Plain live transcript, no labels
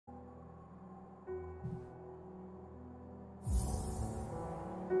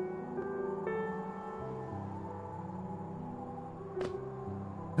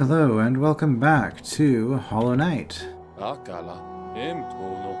Hello and welcome back to Hollow Knight.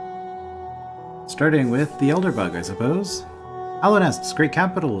 Starting with the Elder Bug, I suppose. Hollow Nest's great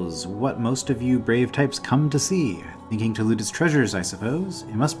capital is what most of you brave types come to see. Thinking to loot its treasures, I suppose.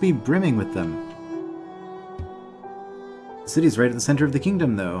 It must be brimming with them. The city's right at the center of the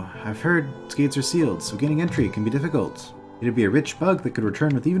kingdom, though. I've heard its gates are sealed, so gaining entry can be difficult. It'd be a rich bug that could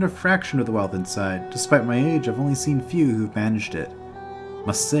return with even a fraction of the wealth inside. Despite my age, I've only seen few who've managed it.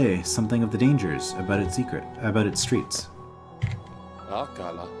 Must say something of the dangers about its streets.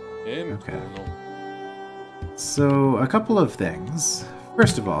 Okay. So, a couple of things.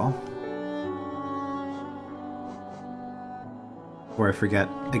 First of all, before I forget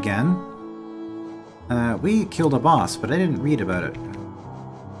again, we killed a boss, but I didn't read about it.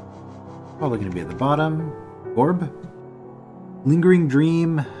 Probably going to be at the bottom. Orb? Lingering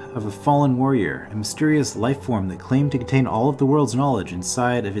dream of a fallen warrior, a mysterious life form that claimed to contain all of the world's knowledge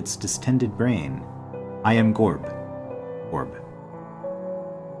inside of its distended brain. I am Gorb. Orb.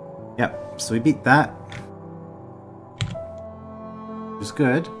 Yep, so we beat that. Which is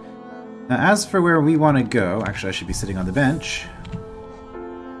good. Now, as for where we want to go, actually I should be sitting on the bench.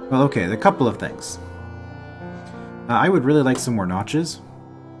 Well, okay, there are a couple of things. I would really like some more notches.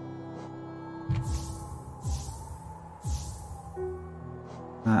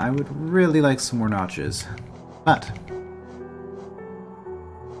 I would really like some more notches, but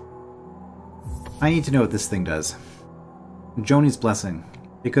I need to know what this thing does. Joni's Blessing.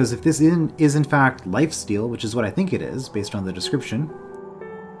 Because if this is in fact lifesteal, which is what I think it is, based on the description,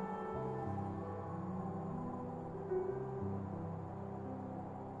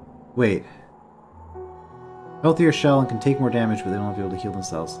 wait. Healthier shell and can take more damage, but they don't be able to heal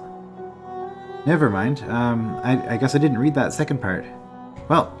themselves. Never mind. I guess I didn't read that second part.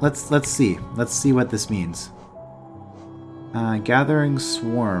 Well, let's see. Let's see what this means. Gathering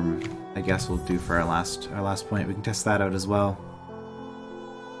Swarm, I guess we'll do for our last point. We can test that out as well.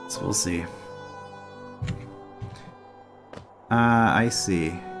 So we'll see. I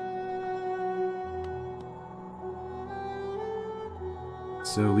see.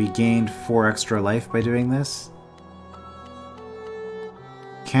 So we gained 4 extra life by doing this.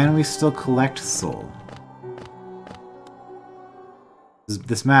 Can we still collect soul?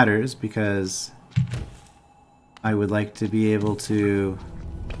 This matters because I would like to be able to...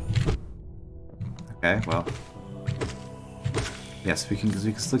 Okay, well... Yes, we can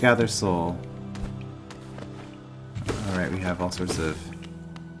still gather soul. Alright, we have all sorts of...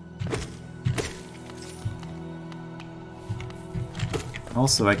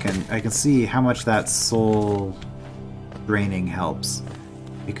 Also, I can see how much that soul draining helps.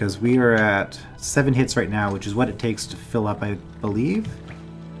 Because we are at 7 hits right now, which is what it takes to fill up, I believe?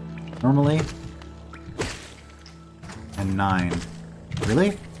 Normally? And 9.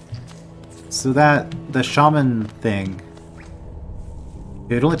 Really? So the shaman thing...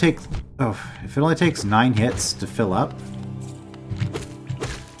 If it only takes 9 hits to fill up,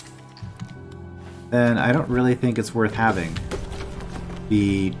 then I don't really think it's worth having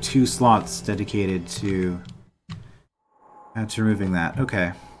the 2 slots dedicated to removing that.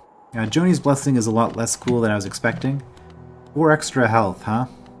 Okay. Joni's Blessing is a lot less cool than I was expecting. 4 extra health, huh?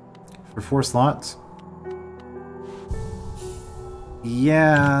 For 4 slots?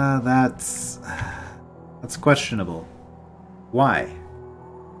 Yeah, that's questionable. Why?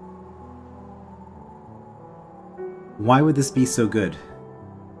 Why would this be so good?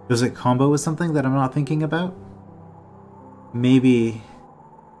 Does it combo with something that I'm not thinking about? Maybe...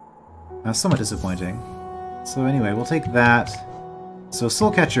 somewhat disappointing. So anyway, we'll take that. So Soul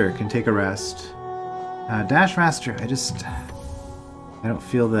Catcher can take a rest. Dash Master, I don't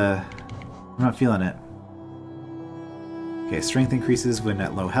feel the... I'm not feeling it. Okay, strength increases when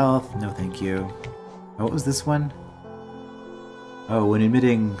at low health. No thank you. Oh, what was this one? Oh, when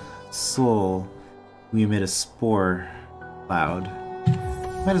emitting soul, we emit a spore cloud.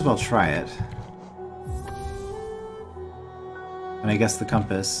 Might as well try it. And I guess the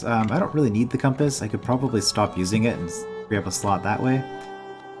compass. I don't really need the compass. I could probably stop using it and free up a slot that way.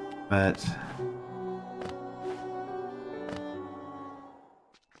 But...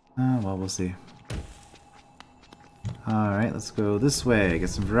 well, we'll see. Alright, let's go this way. Get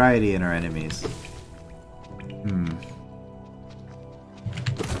some variety in our enemies.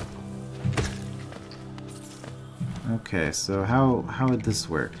 Okay, so how would this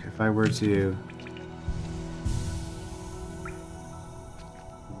work? If I were to...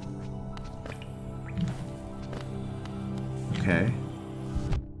 Okay.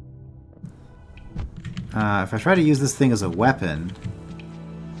 If I try to use this thing as a weapon...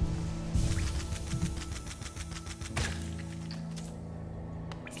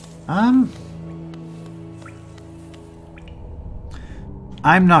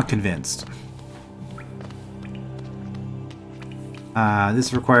 I'm not convinced.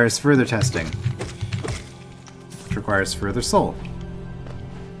 This requires further testing. Which requires further soul.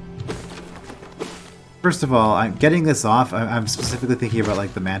 First of all, I'm getting this off. I'm specifically thinking about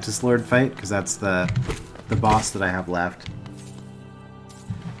like the Mantis Lord fight, because that's the boss that I have left.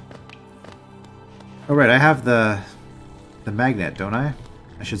 Oh right, I have the magnet, don't I?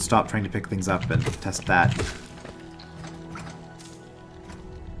 I should stop trying to pick things up and test that.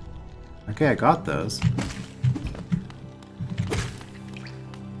 Okay, I got those.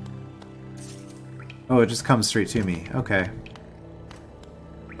 Oh, it just comes straight to me. Okay.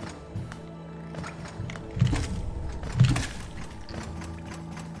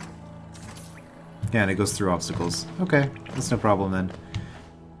 Yeah, and it goes through obstacles. Okay, that's no problem then.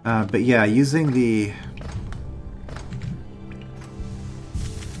 But yeah, using the...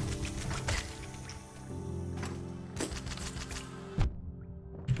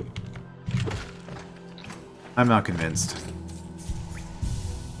 I'm not convinced.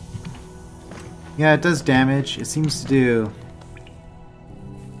 Yeah, it does damage. It seems to do...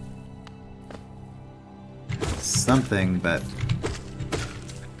 something, but...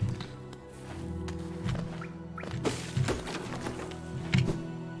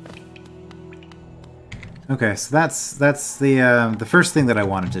 Okay, so that's the first thing that I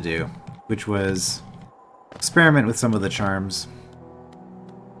wanted to do, which was experiment with some of the charms.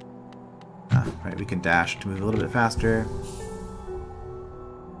 Right, we can dash to move a little bit faster.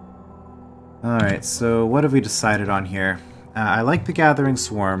 Alright, so what have we decided on here? I like the Gathering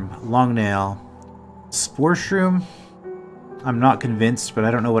Swarm, Long Nail, Spore Shroom. I'm not convinced, but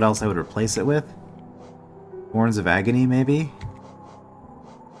I don't know what else I would replace it with. Horns of Agony, maybe?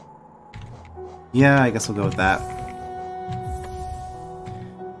 Yeah, I guess we'll go with that.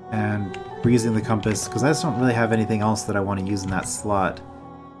 And Breezing the Compass, because I just don't really have anything else that I want to use in that slot.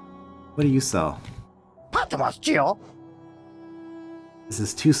 What do you sell? This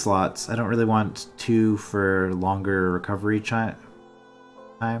is 2 slots. I don't really want 2 for longer recovery time.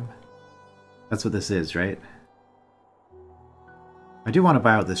 That's what this is, right? I do want to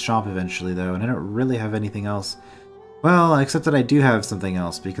buy out this shop eventually, though, and I don't really have anything else. Well, except that I do have something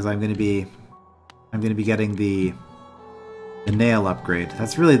else, because I'm going to be getting the nail upgrade.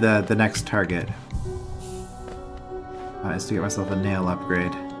 That's really the next target. Is to get myself a nail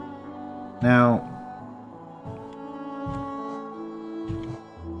upgrade. Now,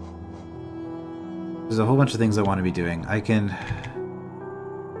 there's a whole bunch of things I want to be doing. I can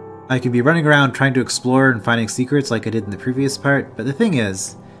be running around trying to explore and finding secrets like I did in the previous part, but the thing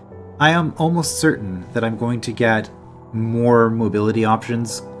is, I am almost certain that I'm going to get more mobility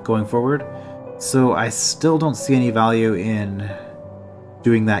options going forward, so I still don't see any value in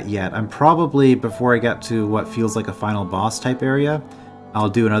doing that yet. I'm probably, before I get to what feels like a final boss type area, I'll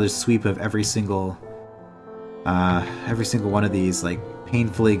do another sweep of every single one of these, like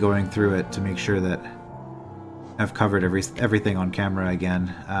painfully going through it to make sure that I've covered everything on camera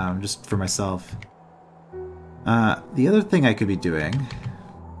again, just for myself. The other thing I could be doing,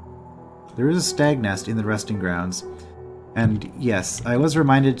 there is a stag nest in the resting grounds, and yes, I was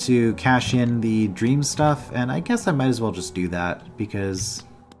reminded to cash in the dream stuff, and I guess I might as well just do that because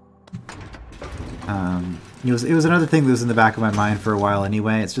it was another thing that was in the back of my mind for a while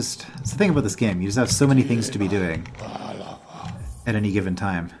anyway. It's the thing about this game. You just have so many things to be doing at any given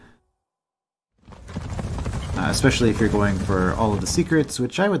time. Especially if you're going for all of the secrets,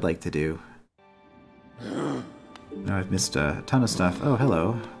 which I would like to do. Now I've missed a ton of stuff. Oh,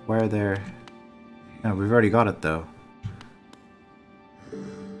 hello. Why are there... No, we've already got it, though.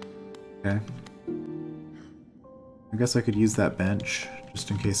 Okay. I guess I could use that bench, just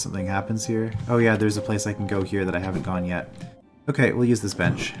in case something happens here. Oh yeah, there's a place I can go here that I haven't gone yet. Okay, we'll use this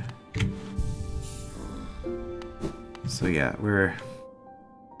bench. So yeah, we're...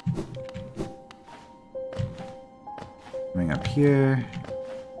 coming up here.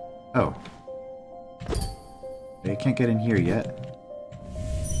 Oh. I can't get in here yet.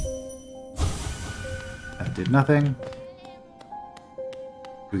 That did nothing.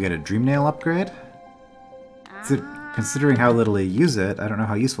 We get a dream nail upgrade? Considering how little I use it, I don't know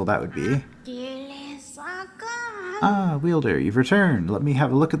how useful that would be. Ah, Wielder, you've returned. Let me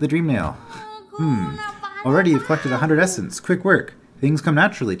have a look at the dream nail. Already you've collected 100 essence. Quick work. Things come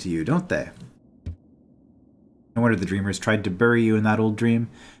naturally to you, don't they? No wonder the dreamers tried to bury you in that old dream.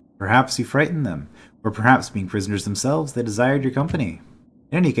 Perhaps you frightened them. Or perhaps, being prisoners themselves, they desired your company.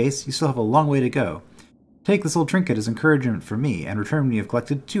 In any case, you still have a long way to go. Take this old trinket as encouragement from me, and return when you have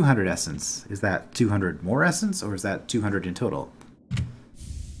collected 200 essence. Is that 200 more essence, or is that 200 in total?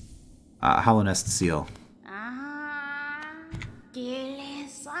 Hollow Nest Seal.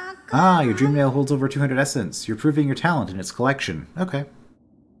 Ah, your dream nail holds over 200 essence. You're proving your talent in its collection. Okay.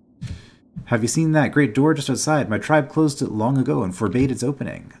 Have you seen that great door just outside? My tribe closed it long ago and forbade its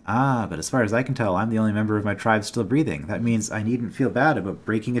opening. Ah, but as far as I can tell, I'm the only member of my tribe still breathing. That means I needn't feel bad about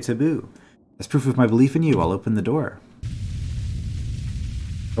breaking a taboo. As proof of my belief in you, I'll open the door.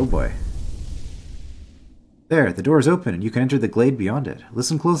 Oh boy. There, the door is open and you can enter the glade beyond it.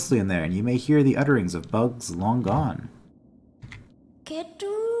 Listen closely in there and you may hear the utterings of bugs long gone.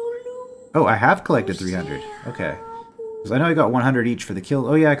 Oh, I have collected 300. Okay. I know I got 100 each for the kill.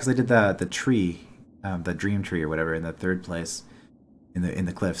 Oh yeah, because I did the tree, the dream tree or whatever in the third place in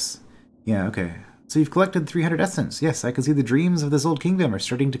the cliffs. Yeah, okay. So you've collected 300 essence. Yes, I can see the dreams of this old kingdom are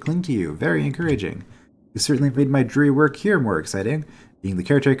starting to cling to you. Very encouraging. You certainly made my dreary work here more exciting. Being the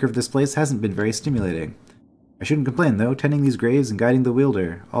caretaker of this place hasn't been very stimulating. I shouldn't complain though. Tending these graves and guiding the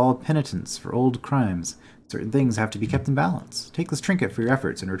wielder, all penitence for old crimes. Certain things have to be kept in balance. Take this trinket for your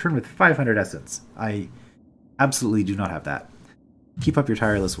efforts and return with 500 essence. I absolutely do not have that. Keep up your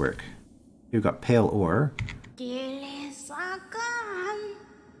tireless work. You've got pale ore.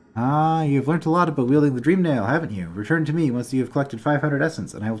 Ah, you've learnt a lot about wielding the dream nail, haven't you? Return to me once you have collected 500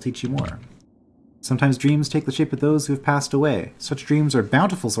 essence, and I will teach you more. Sometimes dreams take the shape of those who have passed away. Such dreams are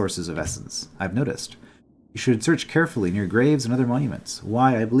bountiful sources of essence, I've noticed. You should search carefully near graves and other monuments.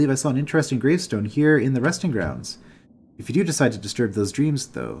 Why, I believe I saw an interesting gravestone here in the resting grounds. If you do decide to disturb those dreams,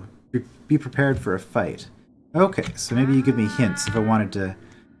 though, be prepared for a fight. Okay, so maybe you give me hints if I wanted to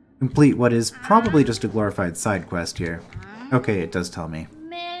complete what is probably just a glorified side quest here. Okay, it does tell me.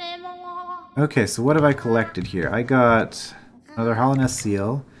 Okay, so what have I collected here? I got another Hollow Nest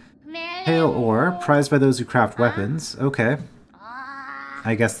Seal, pale ore, prized by those who craft weapons. Okay.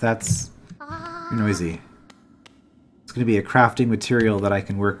 I guess that's noisy. It's going to be a crafting material that I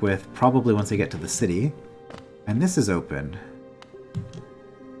can work with probably once I get to the city. And this is open.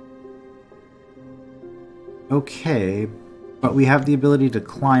 Okay, but we have the ability to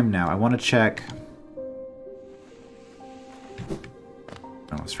climb now. I want to check... Oh,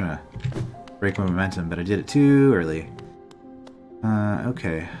 I was trying to break my momentum, but I did it too early.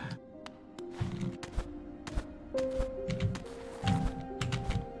 Okay.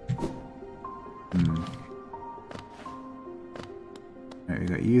 Alright, we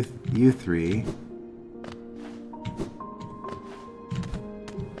got U3.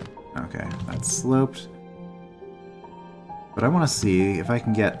 Okay, that's sloped. But I want to see if I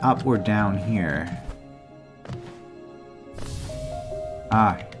can get up or down here.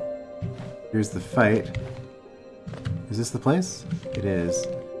 Ah, here's the fight. Is this the place? It is.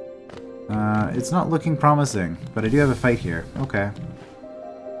 It's not looking promising, but I do have a fight here. Okay.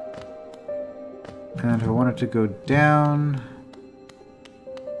 And if I wanted to go down...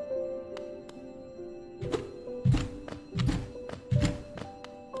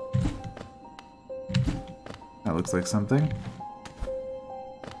 That looks like something.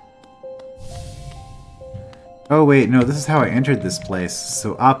 Oh wait, no, this is how I entered this place.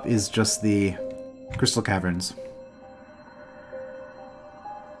 So up is just the Crystal Caverns.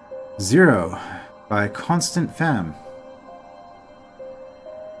 0 by Constant Femme.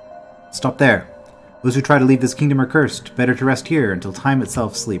 Stop there. Those who try to leave this kingdom are cursed. Better to rest here until time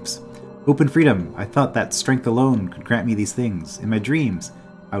itself sleeps. Hope and freedom. I thought that strength alone could grant me these things. In my dreams,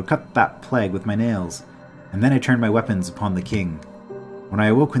 I would cut that plague with my nails. And then I turned my weapons upon the king. When I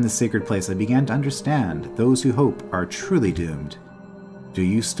awoke in this sacred place, I began to understand those who hope are truly doomed. Do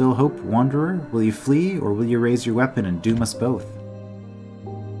you still hope, wanderer? Will you flee, or will you raise your weapon and doom us both?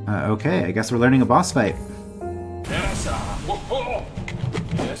 Okay, I guess we're learning a boss fight.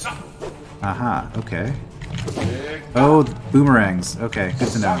 Aha, okay. Oh, boomerangs. Okay, good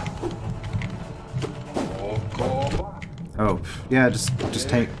to know. Oh, yeah, just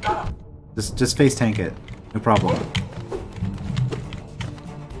tank. Just face tank it. No problem.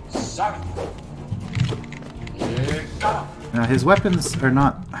 Now, his weapons are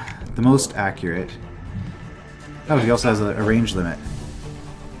not the most accurate. Oh, he also has a range limit.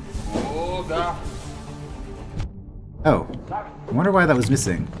 Oh, I wonder why that was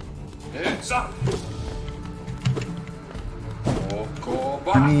missing.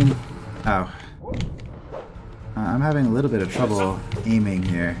 I mean, oh. I'm having a little bit of trouble aiming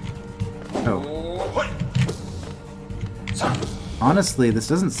here. Oh. Honestly, this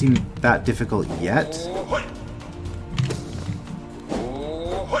doesn't seem that difficult yet.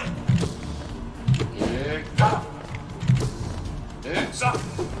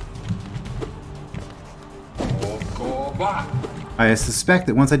 I suspect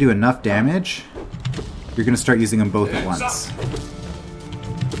that once I do enough damage, you're going to start using them both at once.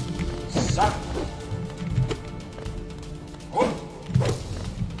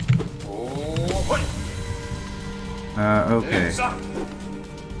 Okay.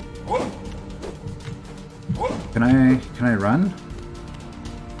 Can I run?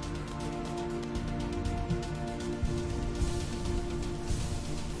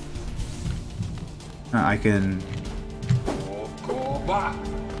 I can...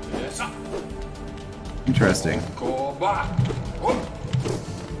 Interesting.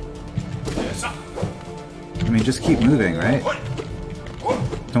 I mean, just keep moving, right?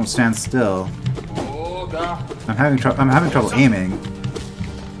 Don't stand still. I'm having trouble aiming.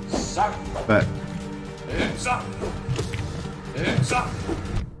 But...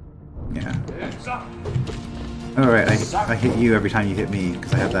 yeah. Alright, I hit you every time you hit me,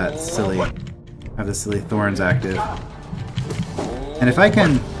 because I have that silly... the silly thorns active. And if I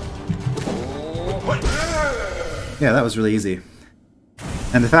can... yeah, that was really easy.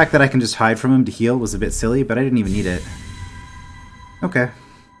 And the fact that I can just hide from him to heal was a bit silly, but I didn't even need it. Okay.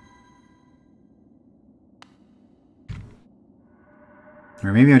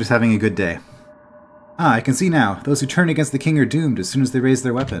 Or maybe I'm just having a good day. Ah, I can see now. Those who turn against the king are doomed as soon as they raise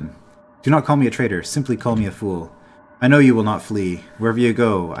their weapon. Do not call me a traitor, simply call me a fool. I know you will not flee. Wherever you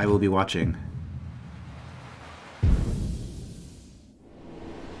go, I will be watching.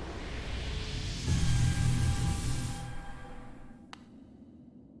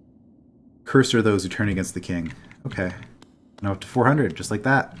 Cursed are those who turn against the king. Okay. Now up to 400, just like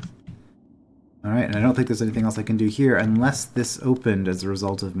that. Alright, and I don't think there's anything else I can do here, unless this opened as a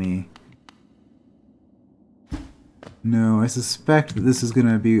result of me. No, I suspect that this is going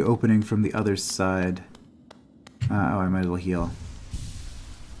to be opening from the other side. Oh, I might as well heal.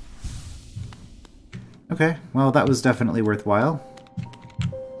 Okay, well that was definitely worthwhile.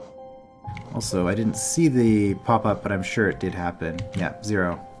 Also, I didn't see the pop-up, but I'm sure it did happen. Yeah,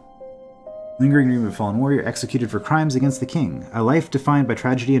 0. Lingering dream of a fallen warrior executed for crimes against the king. A life defined by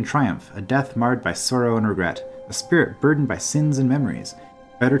tragedy and triumph. A death marred by sorrow and regret. A spirit burdened by sins and memories.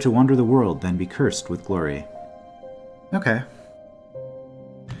 Better to wander the world than be cursed with glory. Okay.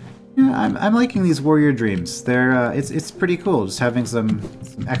 Yeah, I'm liking these warrior dreams. They're it's pretty cool just having some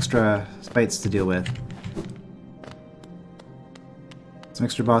extra fights to deal with. Some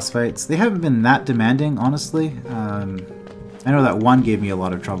extra boss fights. They haven't been that demanding, honestly. I know that one gave me a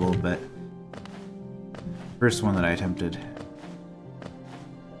lot of trouble, but first one that I attempted.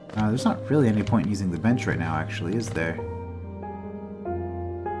 There's not really any point in using the bench right now, actually, is there?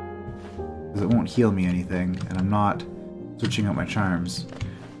 Because it won't heal me anything, and I'm not switching out my charms.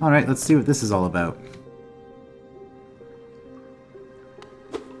 Alright, let's see what this is all about.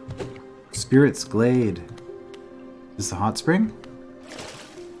 Spirit's Glade. Is this a hot spring?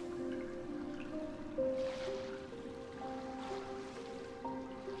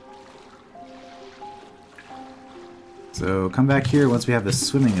 So come back here once we have the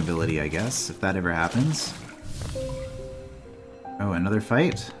swimming ability, I guess, if that ever happens. Oh, another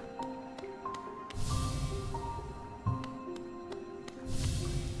fight?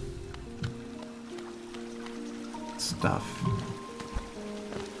 Stuff.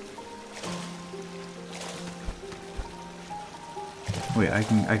 Wait, I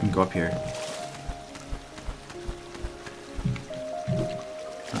can go up here.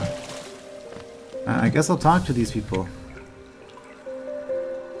 I guess I'll talk to these people.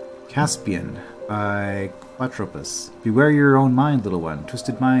 Caspian by Quatropus. Beware your own mind, little one.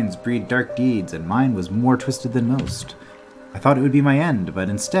 Twisted minds breed dark deeds, and mine was more twisted than most. I thought it would be my end, but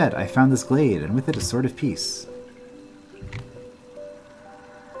instead I found this glade, and with it a sword of peace.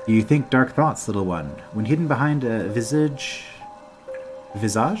 You think dark thoughts, little one. When hidden behind a visage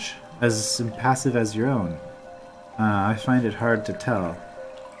as impassive as your own. I find it hard to tell.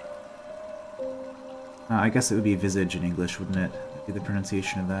 I guess it would be visage in English, wouldn't it? That'd be the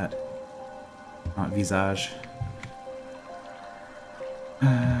pronunciation of that. Not visage.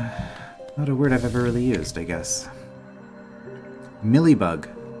 Not a word I've ever really used, I guess. Millibug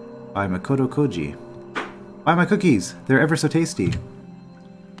by Makoto Koji. Buy my cookies! They're ever so tasty.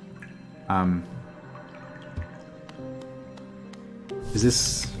 Is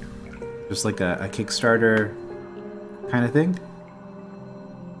this just like a Kickstarter kind of thing?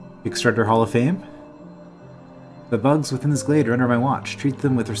 Kickstarter Hall of Fame? The bugs within this glade are under my watch. Treat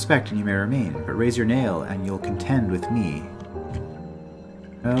them with respect and you may remain, but raise your nail and you'll contend with me.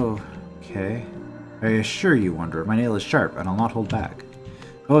 Oh, okay. I assure you, Wanderer, my nail is sharp and I'll not hold back.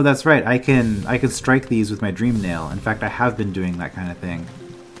 Oh, that's right, I can strike these with my dream nail. In fact, I have been doing that kind of thing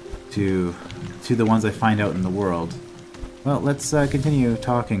to the ones I find out in the world. Well, let's continue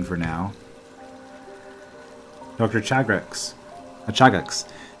talking for now. Dr. Chagax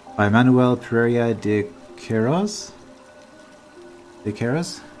by Manuel Pereira de Queiroz?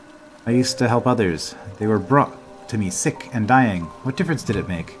 I used to help others. They were brought to me sick and dying. What difference did it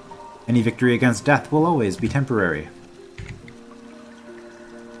make? Any victory against death will always be temporary.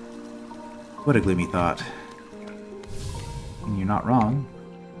 What a gloomy thought. And you're not wrong.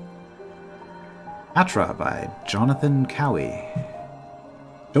 Atra by Jonathan Cowie.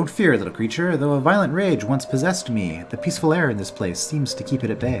 Don't fear, little creature. Though a violent rage once possessed me, the peaceful air in this place seems to keep it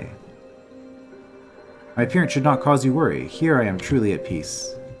at bay. My appearance should not cause you worry. Here I am truly at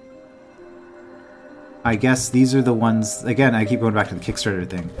peace. I guess these are the ones... Again, I keep going back to the Kickstarter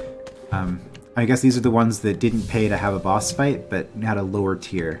thing. I guess these are the ones that didn't pay to have a boss fight, but had a lower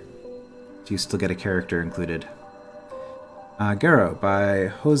tier. So you still get a character included. Garo by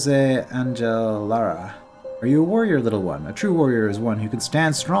Jose Angel Lara. Are you a warrior, little one? A true warrior is one who can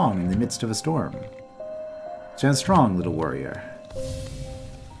stand strong in the midst of a storm. Stand strong, little warrior.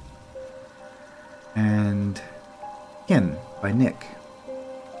 And Kin by Nick.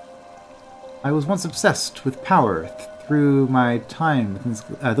 I was once obsessed with power through my time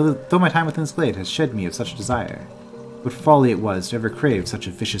within though my time within this glade has shed me of such desire. What folly it was to ever crave such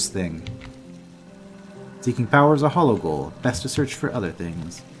a vicious thing. Seeking power is a hollow goal, best to search for other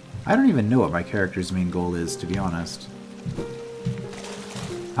things. I don't even know what my character's main goal is, to be honest.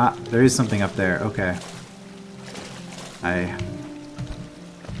 Ah, there is something up there, okay. I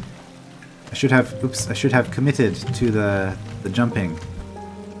should have, oops, I should have committed to the jumping.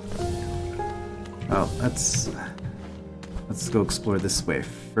 Well, let's go explore this way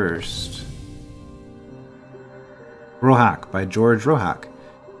first. Rohak by George Rohak.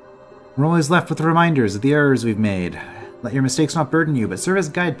 We're always left with reminders of the errors we've made. Let your mistakes not burden you, but serve as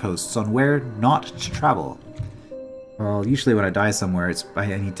guideposts on where not to travel. Well, usually when I die somewhere, I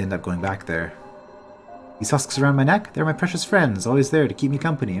need to end up going back there. These husks around my neck, they're my precious friends, always there to keep me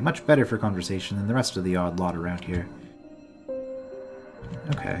company, and much better for conversation than the rest of the odd lot around here.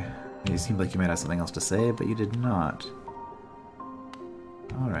 Okay. You seemed like you might have something else to say, but you did not.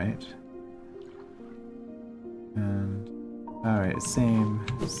 Alright. And... Alright, same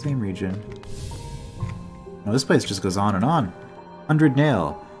region. Oh, this place just goes on and on. 100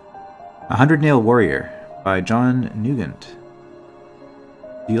 Nail. A 100 Nail Warrior by John Nugent.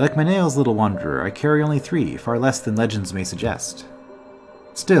 Do you like my nails, little wanderer? I carry only 3, far less than legends may suggest.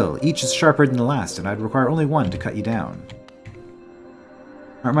 Still, each is sharper than the last, and I'd require only 1 to cut you down.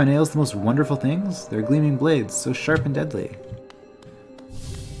 Aren't my nails the most wonderful things? They're gleaming blades, so sharp and deadly.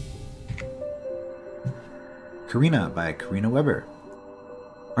 Karina by Karina Weber.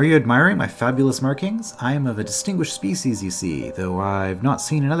 Are you admiring my fabulous markings? I am of a distinguished species, you see, though I've not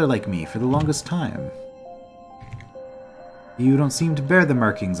seen another like me for the longest time. You don't seem to bear the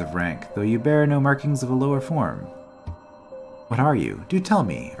markings of rank, though you bear no markings of a lower form. What are you? Do tell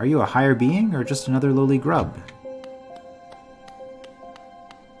me. Are you a higher being, or just another lowly grub?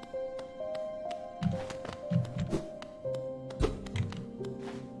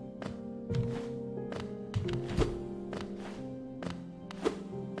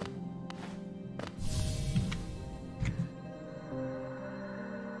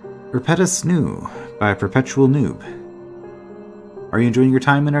 Perpetus Nu by Perpetual Noob. Are you enjoying your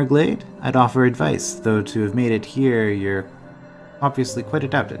time in our glade? I'd offer advice, though to have made it here, you're obviously quite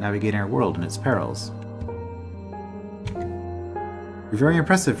adept at navigating our world and its perils. You're very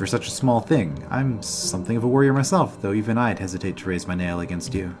impressive for such a small thing. I'm something of a warrior myself, though even I'd hesitate to raise my nail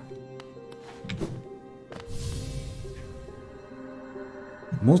against you.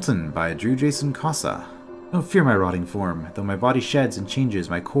 Molten by Drew Jason Casa. Don't fear my rotting form. Though my body sheds and changes,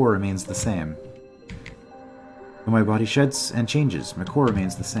 my core remains the same. Though my body sheds and changes, my core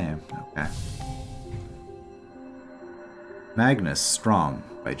remains the same. Okay. Magnus Strong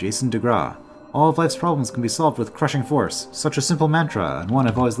by Jason DeGraw. All of life's problems can be solved with crushing force. Such a simple mantra, and one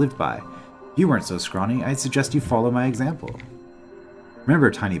I've always lived by. If you weren't so scrawny, I'd suggest you follow my example. Remember,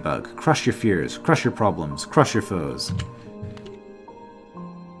 Tiny Bug, crush your fears, crush your problems, crush your foes.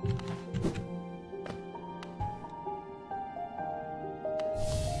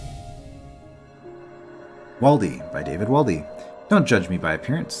 Waldy by David Waldy. Don't judge me by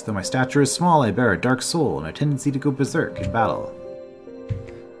appearance. Though my stature is small, I bear a dark soul and a tendency to go berserk in battle.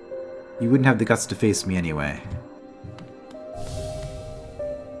 You wouldn't have the guts to face me anyway.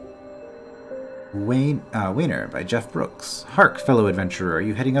 Wainer by Jeff Brooks. Hark, fellow adventurer, are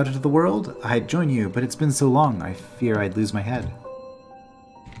you heading out into the world? I'd join you, but it's been so long, I fear I'd lose my head.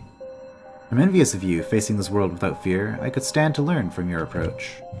 I'm envious of you, facing this world without fear. I could stand to learn from your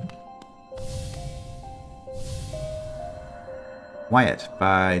approach. Wyatt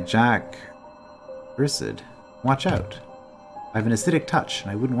by Jack Brissid. Watch out. I have an acidic touch,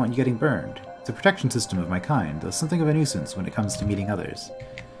 and I wouldn't want you getting burned. It's a protection system of my kind, though something of a nuisance when it comes to meeting others.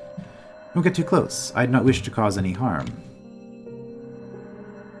 Don't get too close. I'd not wish to cause any harm.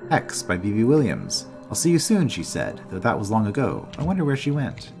 X by B.B. Williams. I'll see you soon, she said, though that was long ago. I wonder where she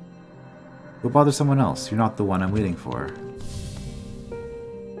went. Go bother someone else. You're not the one I'm waiting for.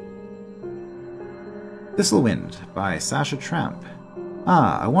 Thistlewind by Sasha Tramp.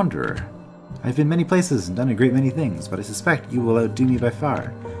 Ah, a wanderer. I've been many places and done a great many things, but I suspect you will outdo me by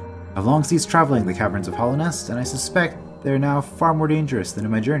far. I've long ceased traveling the caverns of Hollownest, and I suspect they're now far more dangerous than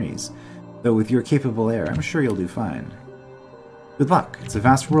in my journeys, though with your capable air, I'm sure you'll do fine. Good luck. It's a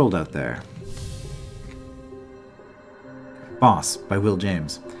vast world out there. Boss by Will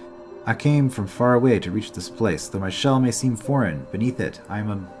James. I came from far away to reach this place, though my shell may seem foreign. Beneath it, I am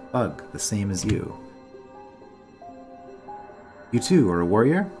a bug, the same as you. You too are a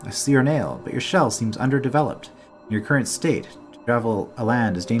warrior? I see your nail, but your shell seems underdeveloped. In your current state, to travel a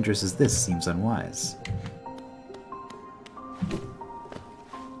land as dangerous as this seems unwise.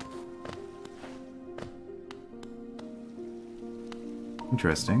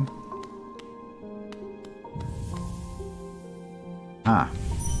 Interesting. Ah.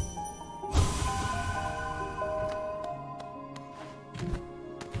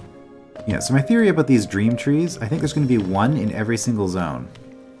 Yeah, so my theory about these dream trees, I think there's going to be one in every single zone.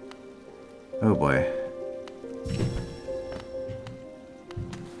 Oh boy.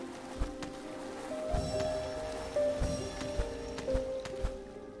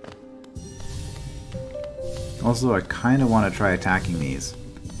 Also, I kind of want to try attacking these.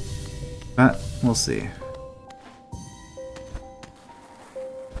 But, we'll see.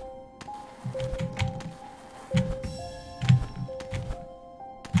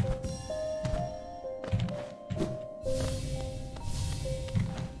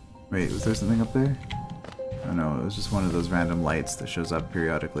 Wait, was there something up there? Oh no, it was just one of those random lights that shows up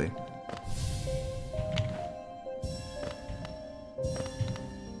periodically.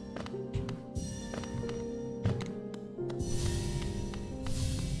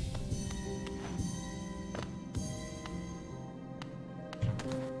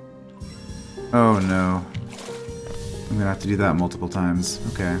 Oh no. I'm gonna have to do that multiple times.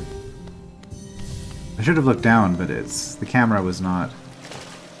 Okay. I should have looked down, but the camera was not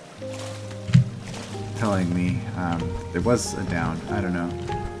telling me there was a down. I don't know.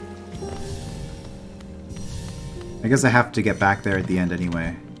 I guess I have to get back there at the end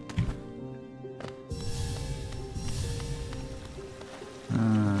anyway.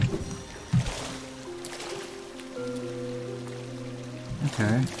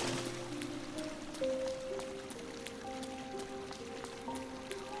 Okay.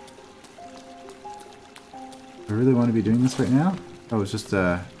 Do I really want to be doing this right now? Oh, it's just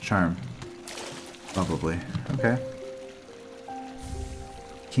a charm. Probably. Okay.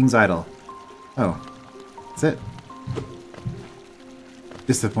 King's Idol. Oh. That's it.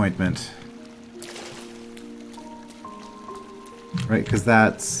 Disappointment. Right, because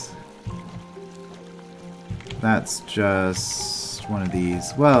that's just one of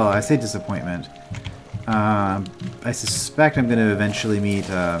these. Well, I say disappointment. I suspect I'm going to eventually meet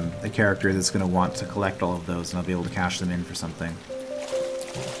a character that's going to want to collect all of those, and I'll be able to cash them in for something.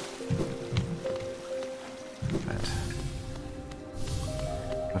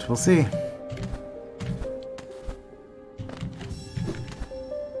 But we'll see.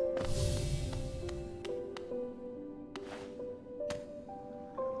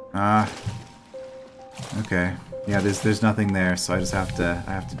 Okay. Yeah, there's nothing there, so I just have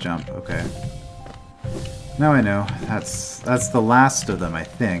to jump. Okay. Now I know. That's the last of them, I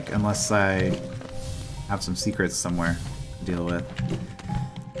think, unless I have some secrets somewhere to deal with.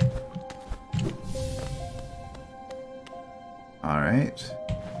 Alright.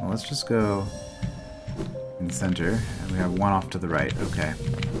 Well, let's just go in the center, and we have one off to the right. Okay.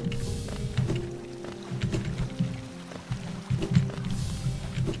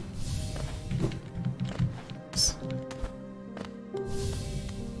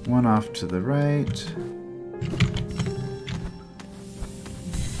 One off to the right.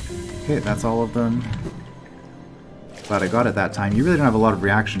 Okay, that's all of them. Glad I got it that time. You really don't have a lot of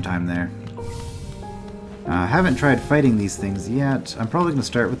reaction time there. I haven't tried fighting these things yet. I'm probably going to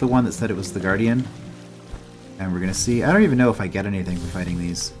start with the one that said it was the Guardian. And we're going to see. I don't even know if I get anything for fighting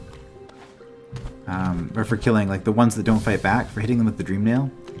these. Or for killing, like, the ones that don't fight back, for hitting them with the Dream Nail.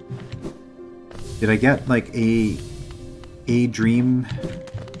 Did I get, like, a dream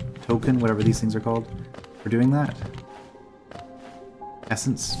token, whatever these things are called, for doing that?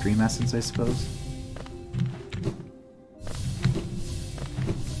 Essence? Dream Essence, I suppose?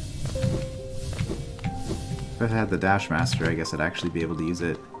 If I had the Dash Master, I guess I'd actually be able to use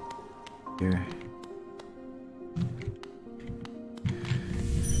it here.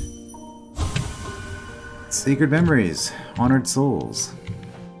 Sacred memories. Honored souls.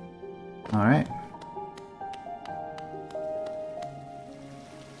 Alright.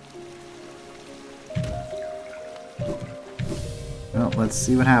 Well, let's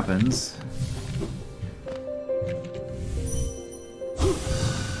see what happens.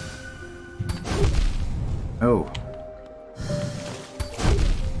 Oh.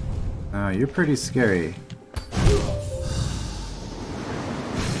 Oh, you're pretty scary.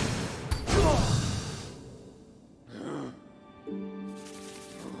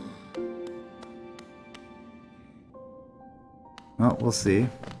 Well, we'll see.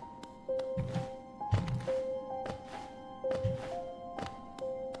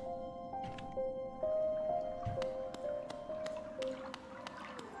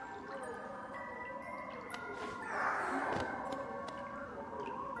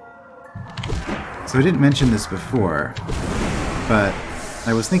 So I didn't mention this before, but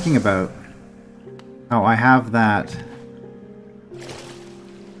I was thinking about how I have that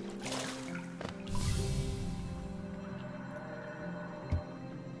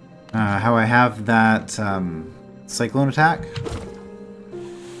cyclone attack.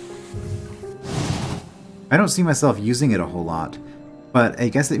 I don't see myself using it a whole lot, but I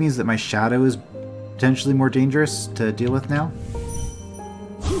guess it means that my shadow is potentially more dangerous to deal with now.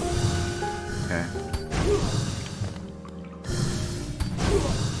 Okay.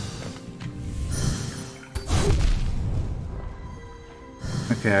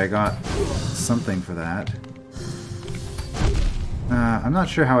 Okay, I got something for that. I'm not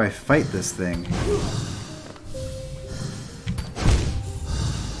sure how I fight this thing.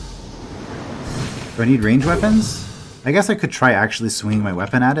 Do I need range weapons? I guess I could try actually swinging my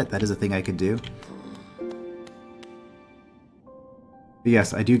weapon at it. That is a thing I could do. But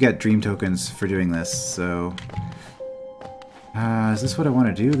yes, I do get dream tokens for doing this, so... is this what I want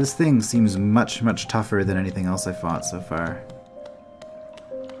to do? This thing seems much, much tougher than anything else I fought so far.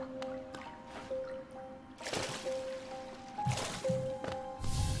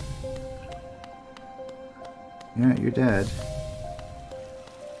 Yeah, you're dead.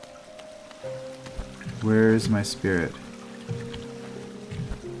 Where's my spirit?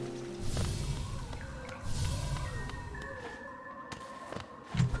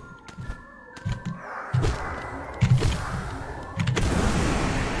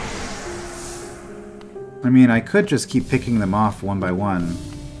 I mean, I could just keep picking them off one by one,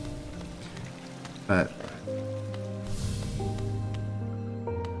 but...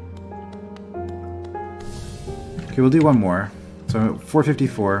 Okay, we'll do one more. So I'm at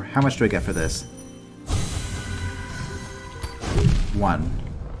 454. How much do I get for this? 1.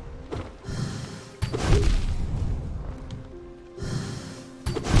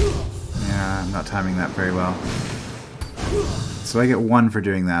 Yeah, I'm not timing that very well. So I get 1 for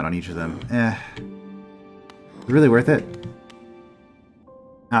doing that on each of them. Really worth it?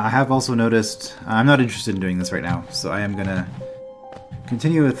 I have also noticed... I'm not interested in doing this right now, so I am gonna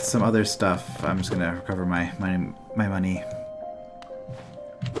continue with some other stuff. I'm just gonna recover my money.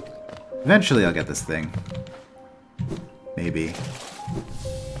 Eventually I'll get this thing. Maybe.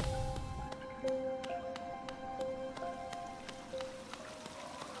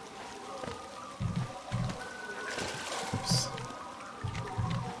 Oops.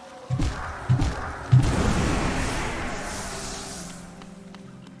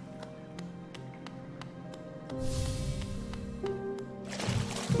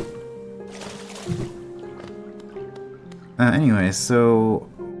 Anyway, so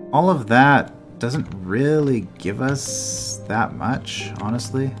all of that doesn't really give us that much,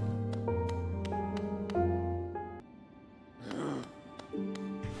 honestly.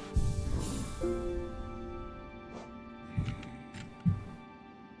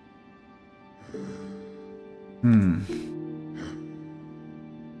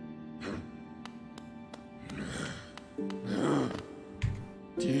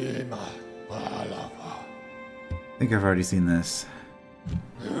 I think I've already seen this.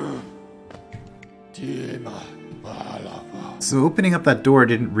 So opening up that door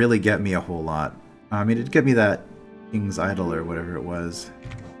didn't really get me a whole lot. I mean, it did get me that King's Idol or whatever it was.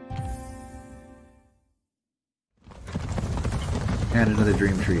 And another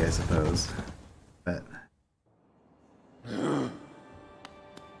dream tree, I suppose. But...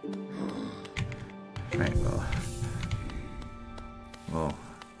 Right, well... We'll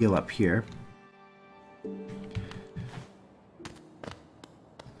heal up here.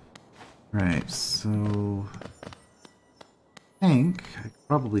 Right, so... I think I could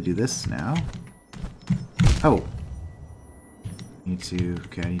probably do this now. Oh! I need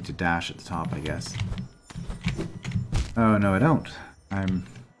to dash at the top, I guess. Oh, no, I don't.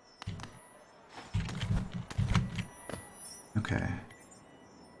 Okay.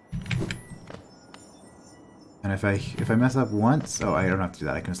 And if I mess up once... Oh, I don't have to do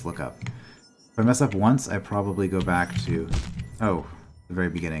that. I can just look up. If I mess up once, I probably go back to... Oh, the very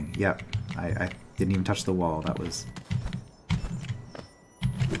beginning. Yep. I didn't even touch the wall. That was...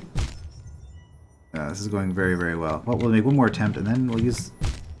 this is going very, very well. Well, we'll make one more attempt, and then we'll use...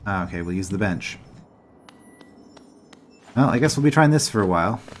 okay, we'll use the bench. Well, I guess we'll be trying this for a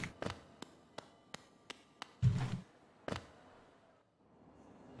while.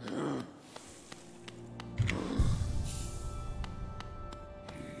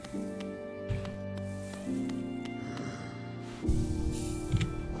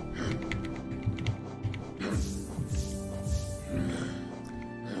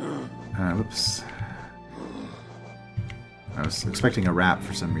 Whoops. I was expecting a wrap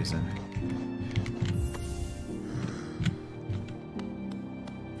for some reason.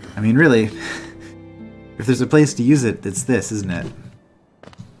 I mean, really, if there's a place to use it, it's this, isn't it?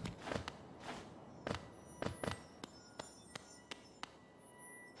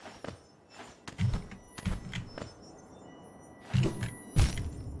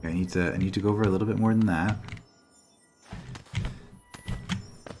 Okay, I need to go over a little bit more than that.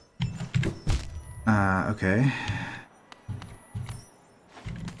 Okay.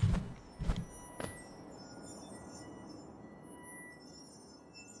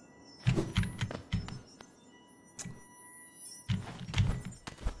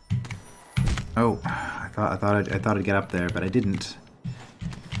 Oh, I thought I'd get up there, but I didn't.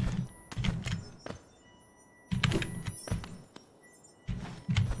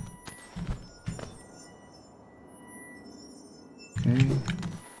 Okay.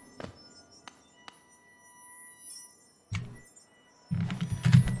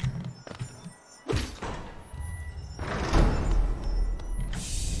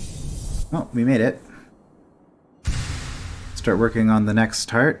 Oh, we made it. Start working on the next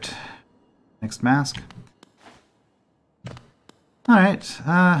heart. Next mask. Alright,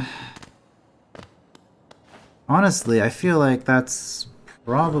 honestly, I feel like that's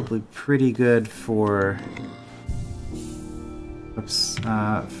probably pretty good for... Oops,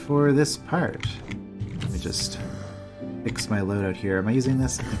 for this part. Let me just fix my loadout here. Am I using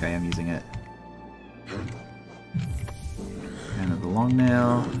this? I think I am using it. And the long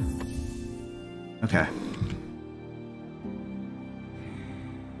nail. Okay.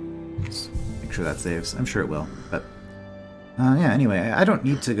 Just make sure that saves. I'm sure it will, but yeah, anyway, I don't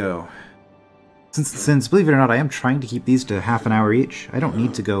need to go... Since, believe it or not, I am trying to keep these to half an hour each, I don't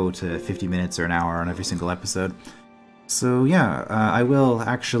need to go to 50 minutes or an hour on every single episode. So yeah, I will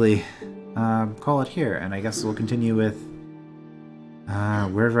actually call it here, and I guess we'll continue with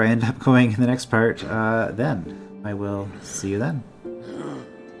wherever I end up going in the next part then. I will see you then.